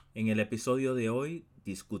En el episodio de hoy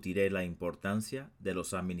discutiré la importancia de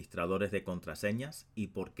los administradores de contraseñas y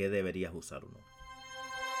por qué deberías usar uno.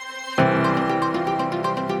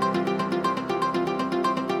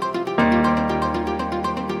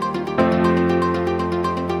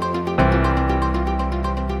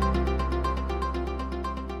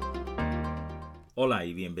 Hola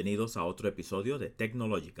y bienvenidos a otro episodio de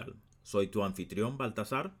Technological. Soy tu anfitrión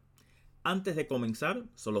Baltasar. Antes de comenzar,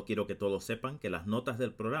 solo quiero que todos sepan que las notas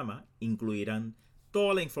del programa incluirán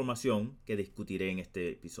toda la información que discutiré en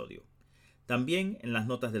este episodio. También en las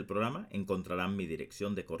notas del programa encontrarán mi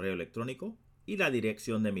dirección de correo electrónico y la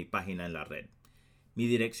dirección de mi página en la red. Mi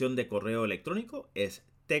dirección de correo electrónico es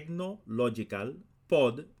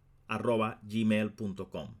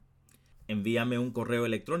technologicalpod@gmail.com. Envíame un correo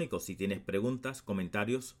electrónico si tienes preguntas,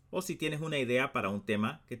 comentarios o si tienes una idea para un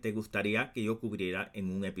tema que te gustaría que yo cubriera en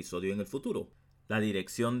un episodio en el futuro. La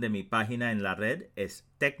dirección de mi página en la red es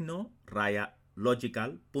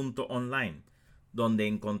techno-logical.online, donde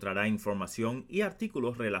encontrará información y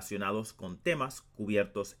artículos relacionados con temas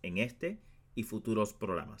cubiertos en este y futuros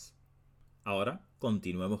programas. Ahora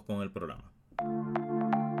continuemos con el programa.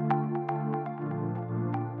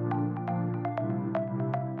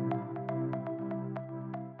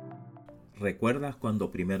 ¿Recuerdas cuando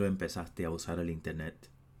primero empezaste a usar el Internet?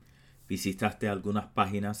 Visitaste algunas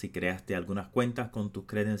páginas y creaste algunas cuentas con tus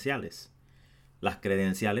credenciales. Las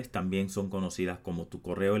credenciales también son conocidas como tu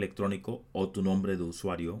correo electrónico o tu nombre de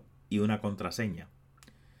usuario y una contraseña.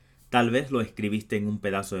 Tal vez lo escribiste en un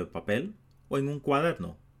pedazo de papel o en un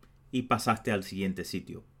cuaderno y pasaste al siguiente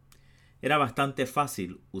sitio. Era bastante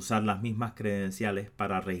fácil usar las mismas credenciales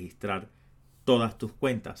para registrar todas tus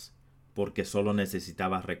cuentas, porque solo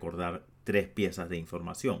necesitabas recordar 3 piezas de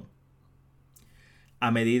información.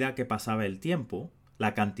 A medida que pasaba el tiempo,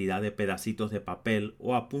 la cantidad de pedacitos de papel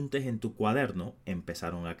o apuntes en tu cuaderno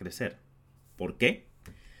empezaron a crecer. ¿Por qué?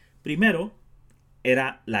 Primero,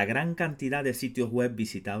 era la gran cantidad de sitios web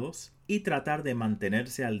visitados y tratar de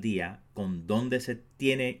mantenerse al día con dónde se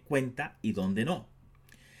tiene cuenta y dónde no.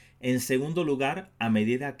 En segundo lugar, a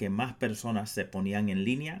medida que más personas se ponían en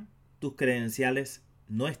línea, tus credenciales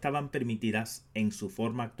no estaban permitidas en su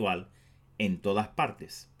forma actual en todas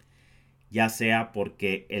partes, ya sea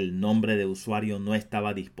porque el nombre de usuario no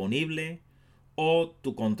estaba disponible o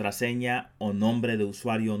tu contraseña o nombre de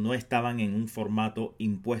usuario no estaban en un formato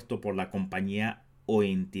impuesto por la compañía o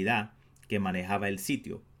entidad que manejaba el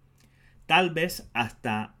sitio. Tal vez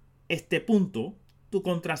hasta este punto tu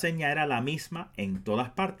contraseña era la misma en todas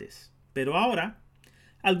partes, pero ahora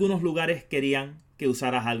algunos lugares querían que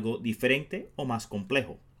usaras algo diferente o más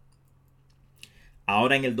complejo.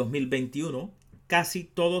 Ahora en el 2021, casi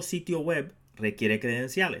todo sitio web requiere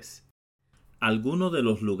credenciales. Algunos de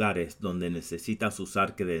los lugares donde necesitas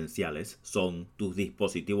usar credenciales son tus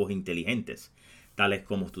dispositivos inteligentes, tales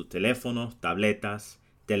como tus teléfonos, tabletas,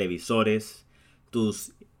 televisores,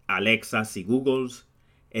 tus Alexas y Googles,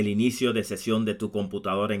 el inicio de sesión de tu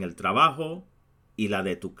computadora en el trabajo y la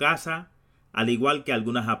de tu casa, al igual que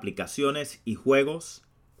algunas aplicaciones y juegos,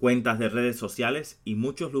 cuentas de redes sociales y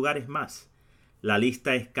muchos lugares más. La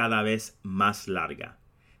lista es cada vez más larga.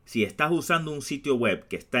 Si estás usando un sitio web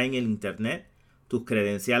que está en el Internet, tus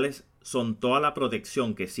credenciales son toda la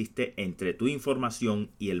protección que existe entre tu información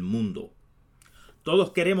y el mundo.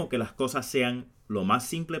 Todos queremos que las cosas sean lo más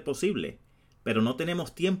simple posible, pero no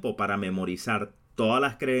tenemos tiempo para memorizar todas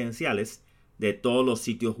las credenciales de todos los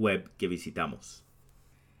sitios web que visitamos.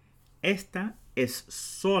 Esta es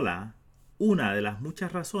sola una de las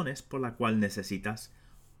muchas razones por la cual necesitas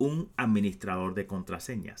un administrador de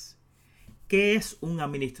contraseñas. ¿Qué es un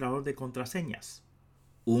administrador de contraseñas?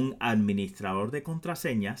 Un administrador de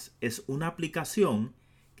contraseñas es una aplicación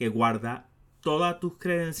que guarda todas tus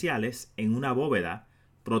credenciales en una bóveda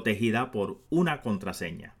protegida por una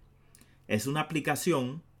contraseña. Es una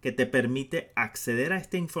aplicación que te permite acceder a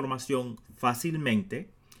esta información fácilmente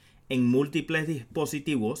en múltiples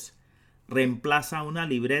dispositivos, reemplaza una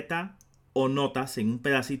libreta o notas en un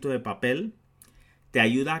pedacito de papel, te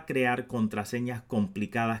ayuda a crear contraseñas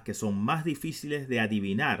complicadas que son más difíciles de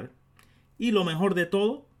adivinar y lo mejor de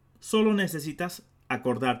todo, solo necesitas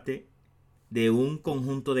acordarte de un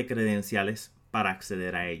conjunto de credenciales para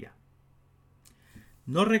acceder a ella.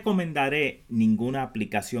 No recomendaré ninguna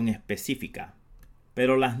aplicación específica,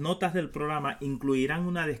 pero las notas del programa incluirán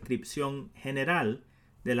una descripción general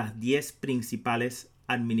de las 10 principales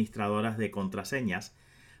administradoras de contraseñas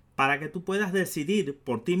para que tú puedas decidir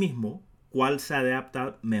por ti mismo cuál se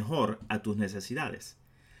adapta mejor a tus necesidades.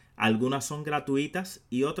 Algunas son gratuitas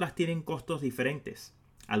y otras tienen costos diferentes.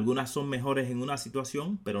 Algunas son mejores en una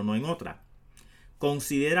situación, pero no en otra.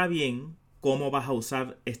 Considera bien cómo vas a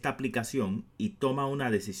usar esta aplicación y toma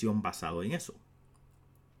una decisión basado en eso.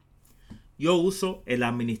 Yo uso el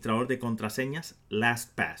administrador de contraseñas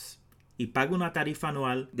LastPass y pago una tarifa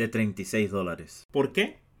anual de $36. ¿Por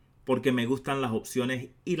qué? Porque me gustan las opciones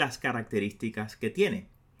y las características que tiene.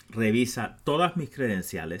 Revisa todas mis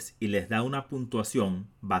credenciales y les da una puntuación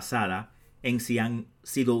basada en si han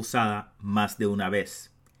sido usadas más de una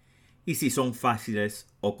vez y si son fáciles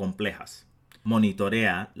o complejas.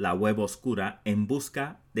 Monitorea la web oscura en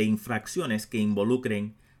busca de infracciones que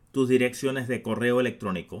involucren tus direcciones de correo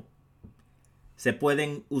electrónico. Se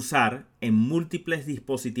pueden usar en múltiples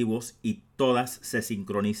dispositivos y todas se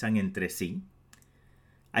sincronizan entre sí.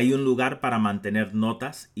 Hay un lugar para mantener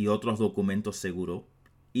notas y otros documentos seguros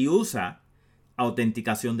y usa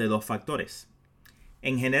autenticación de 2 factores.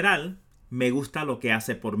 En general, me gusta lo que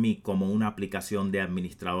hace por mí como una aplicación de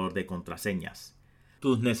administrador de contraseñas.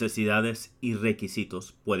 Tus necesidades y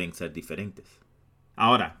requisitos pueden ser diferentes.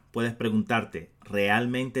 Ahora, puedes preguntarte,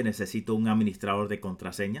 ¿realmente necesito un administrador de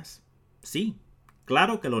contraseñas? Sí,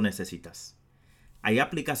 claro que lo necesitas. Hay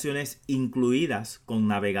aplicaciones incluidas con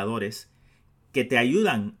navegadores que te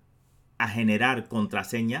ayudan a generar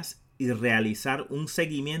contraseñas y realizar un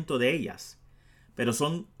seguimiento de ellas, pero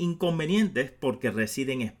son inconvenientes porque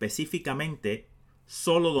residen específicamente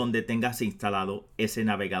solo donde tengas instalado ese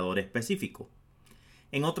navegador específico.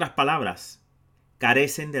 En otras palabras,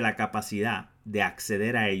 carecen de la capacidad de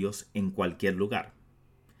acceder a ellos en cualquier lugar.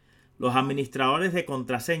 Los administradores de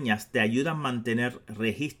contraseñas te ayudan a mantener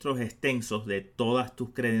registros extensos de todas tus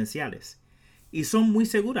credenciales y son muy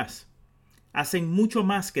seguras. Hacen mucho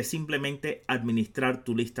más que simplemente administrar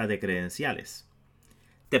tu lista de credenciales.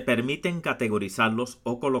 Te permiten categorizarlos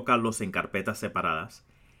o colocarlos en carpetas separadas,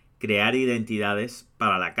 crear identidades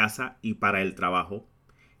para la casa y para el trabajo,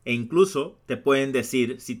 e incluso te pueden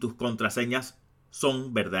decir si tus contraseñas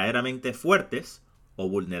son verdaderamente fuertes o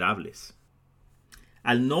vulnerables.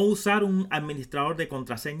 Al no usar un administrador de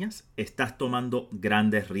contraseñas, estás tomando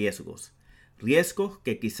grandes riesgos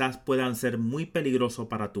que quizás puedan ser muy peligrosos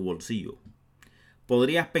para tu bolsillo.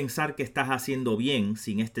 Podrías pensar que estás haciendo bien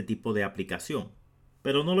sin este tipo de aplicación,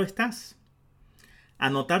 pero no lo estás.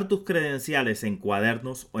 Anotar tus credenciales en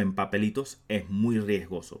cuadernos o en papelitos es muy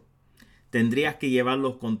riesgoso. Tendrías que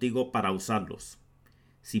llevarlos contigo para usarlos.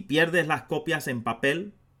 Si pierdes las copias en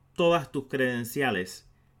papel, todas tus credenciales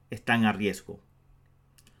están a riesgo.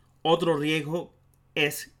 Otro riesgo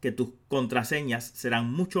es que tus contraseñas serán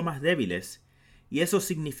mucho más débiles y eso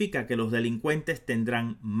significa que los delincuentes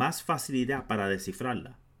tendrán más facilidad para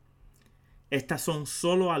descifrarla. Estas son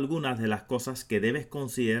solo algunas de las cosas que debes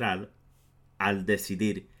considerar al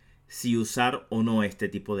decidir si usar o no este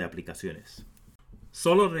tipo de aplicaciones.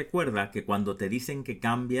 Solo recuerda que cuando te dicen que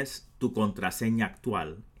cambies tu contraseña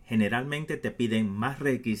actual, generalmente te piden más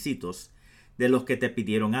requisitos de los que te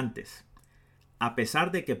pidieron antes. A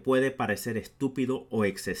pesar de que puede parecer estúpido o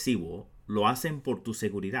excesivo, lo hacen por tu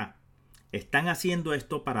seguridad. Están haciendo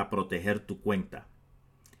esto para proteger tu cuenta.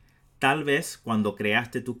 Tal vez cuando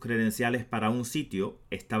creaste tus credenciales para un sitio,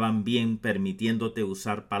 estaban bien permitiéndote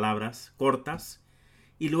usar palabras cortas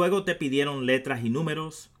y luego te pidieron letras y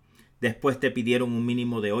números, después te pidieron un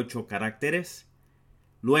mínimo de 8 caracteres,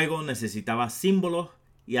 luego necesitabas símbolos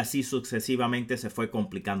y así sucesivamente se fue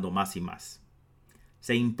complicando más y más.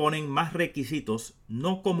 Se imponen más requisitos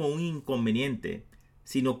no como un inconveniente,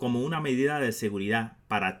 sino como una medida de seguridad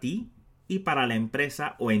para ti y para la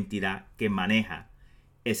empresa o entidad que maneja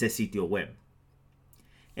ese sitio web.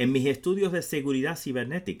 En mis estudios de seguridad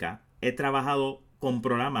cibernética he trabajado con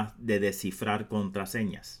programas de descifrar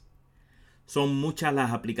contraseñas. Son muchas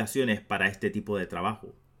las aplicaciones para este tipo de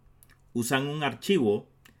trabajo. Usan un archivo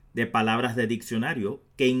de palabras de diccionario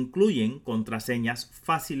que incluyen contraseñas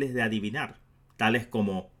fáciles de adivinar, tales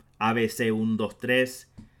como ABC123,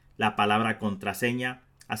 la palabra contraseña,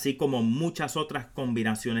 así como muchas otras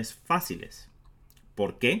combinaciones fáciles.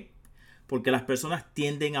 ¿Por qué? Porque las personas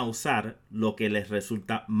tienden a usar lo que les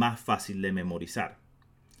resulta más fácil de memorizar.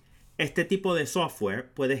 Este tipo de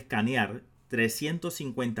software puede escanear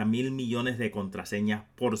 350,000 millones de contraseñas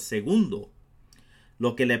por segundo,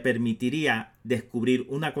 lo que le permitiría descubrir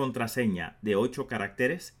una contraseña de 8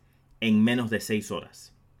 caracteres en menos de 6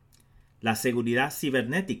 horas. La seguridad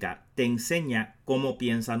cibernética te enseña cómo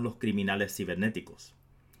piensan los criminales cibernéticos.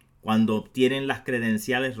 Cuando obtienen las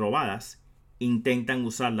credenciales robadas, intentan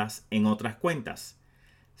usarlas en otras cuentas,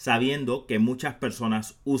 sabiendo que muchas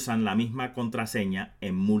personas usan la misma contraseña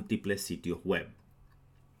en múltiples sitios web.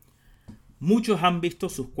 Muchos han visto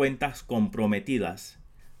sus cuentas comprometidas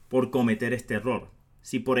por cometer este error.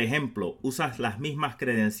 Si, por ejemplo, usas las mismas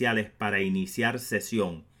credenciales para iniciar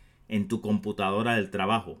sesión en tu computadora del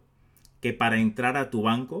trabajo que para entrar a tu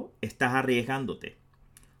banco estás arriesgándote.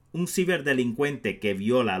 Un ciberdelincuente que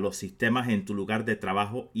viola los sistemas en tu lugar de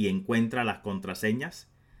trabajo y encuentra las contraseñas,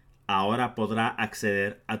 ahora podrá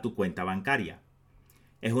acceder a tu cuenta bancaria.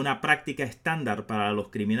 Es una práctica estándar para los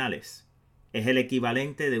criminales. Es el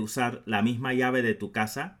equivalente de usar la misma llave de tu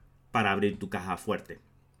casa para abrir tu caja fuerte.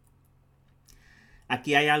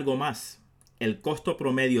 Aquí hay algo más. El costo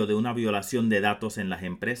promedio de una violación de datos en las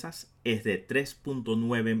empresas es de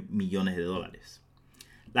 3.9 millones de dólares.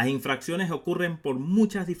 Las infracciones ocurren por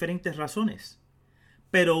muchas diferentes razones,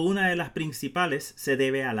 pero una de las principales se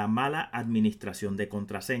debe a la mala administración de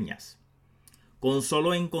contraseñas. Con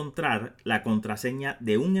solo encontrar la contraseña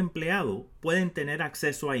de un empleado, pueden tener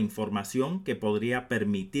acceso a información que podría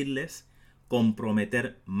permitirles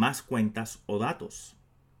comprometer más cuentas o datos.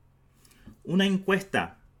 Una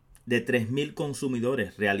encuesta de 3.000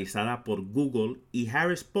 consumidores realizada por Google y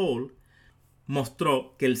Harris Poll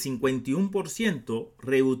mostró que el 51%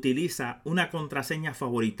 reutiliza una contraseña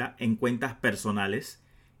favorita en cuentas personales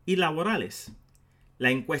y laborales.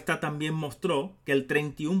 La encuesta también mostró que el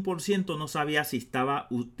 31% no sabía si estaba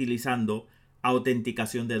utilizando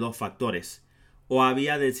autenticación de 2 factores o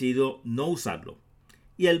había decidido no usarlo.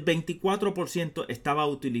 Y el 24% estaba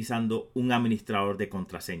utilizando un administrador de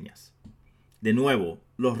contraseñas. De nuevo,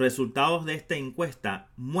 los resultados de esta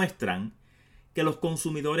encuesta muestran que los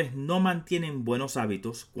consumidores no mantienen buenos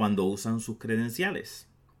hábitos cuando usan sus credenciales.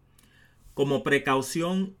 Como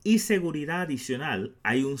precaución y seguridad adicional,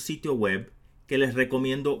 hay un sitio web que les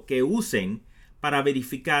recomiendo que usen para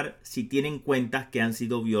verificar si tienen cuentas que han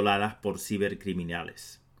sido violadas por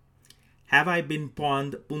cibercriminales.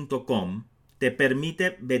 HaveIBeenPwned.com te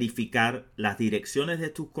permite verificar las direcciones de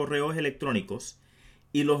tus correos electrónicos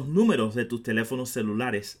y los números de tus teléfonos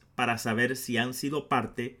celulares para saber si han sido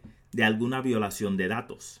parte de alguna violación de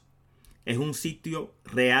datos. Es un sitio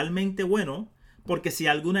realmente bueno porque si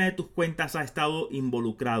alguna de tus cuentas ha estado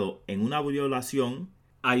involucrado en una violación,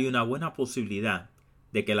 hay una buena posibilidad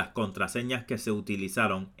de que las contraseñas que se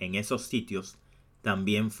utilizaron en esos sitios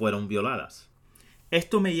también fueron violadas.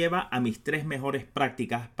 Esto me lleva a mis 3 mejores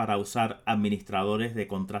prácticas para usar administradores de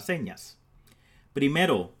contraseñas.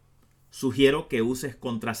 Primero, sugiero que uses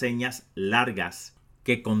contraseñas largas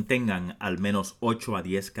que contengan al menos 8 a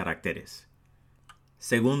 10 caracteres.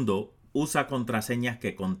 Segundo, usa contraseñas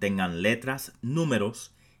que contengan letras,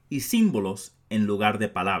 números y símbolos en lugar de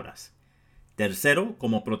palabras. Tercero,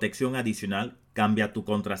 como protección adicional, cambia tu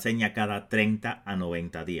contraseña cada 30 a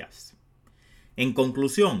 90 días. En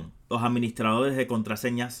conclusión, los administradores de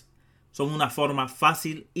contraseñas son una forma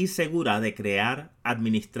fácil y segura de crear,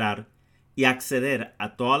 administrar y acceder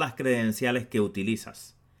a todas las credenciales que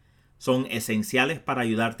utilizas. Son esenciales para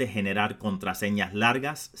ayudarte a generar contraseñas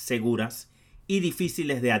largas, seguras y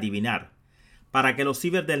difíciles de adivinar, para que los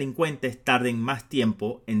ciberdelincuentes tarden más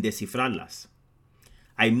tiempo en descifrarlas.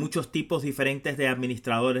 Hay muchos tipos diferentes de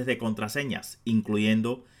administradores de contraseñas,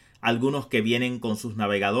 incluyendo algunos que vienen con sus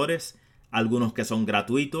navegadores, algunos que son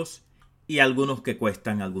gratuitos y algunos que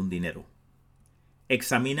cuestan algún dinero.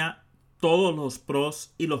 Examina todos los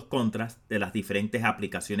pros y los contras de las diferentes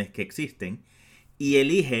aplicaciones que existen y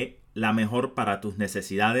elige la mejor para tus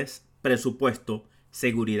necesidades, presupuesto,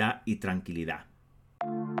 seguridad y tranquilidad.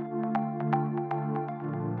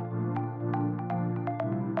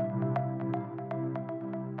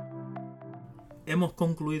 Hemos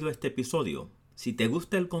concluido este episodio. Si te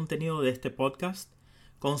gusta el contenido de este podcast,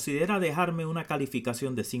 considera dejarme una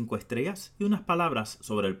calificación de 5 estrellas y unas palabras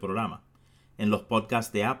sobre el programa en los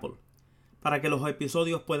podcasts de Apple, para que los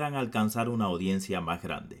episodios puedan alcanzar una audiencia más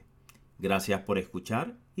grande. Gracias por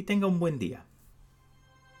escuchar y tenga un buen día.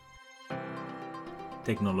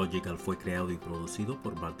 Technological fue creado y producido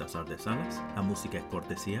por Baltasar de Salas. La música es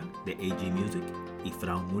cortesía de AG Music y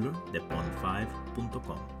Frau Müller de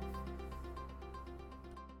Pond5.com.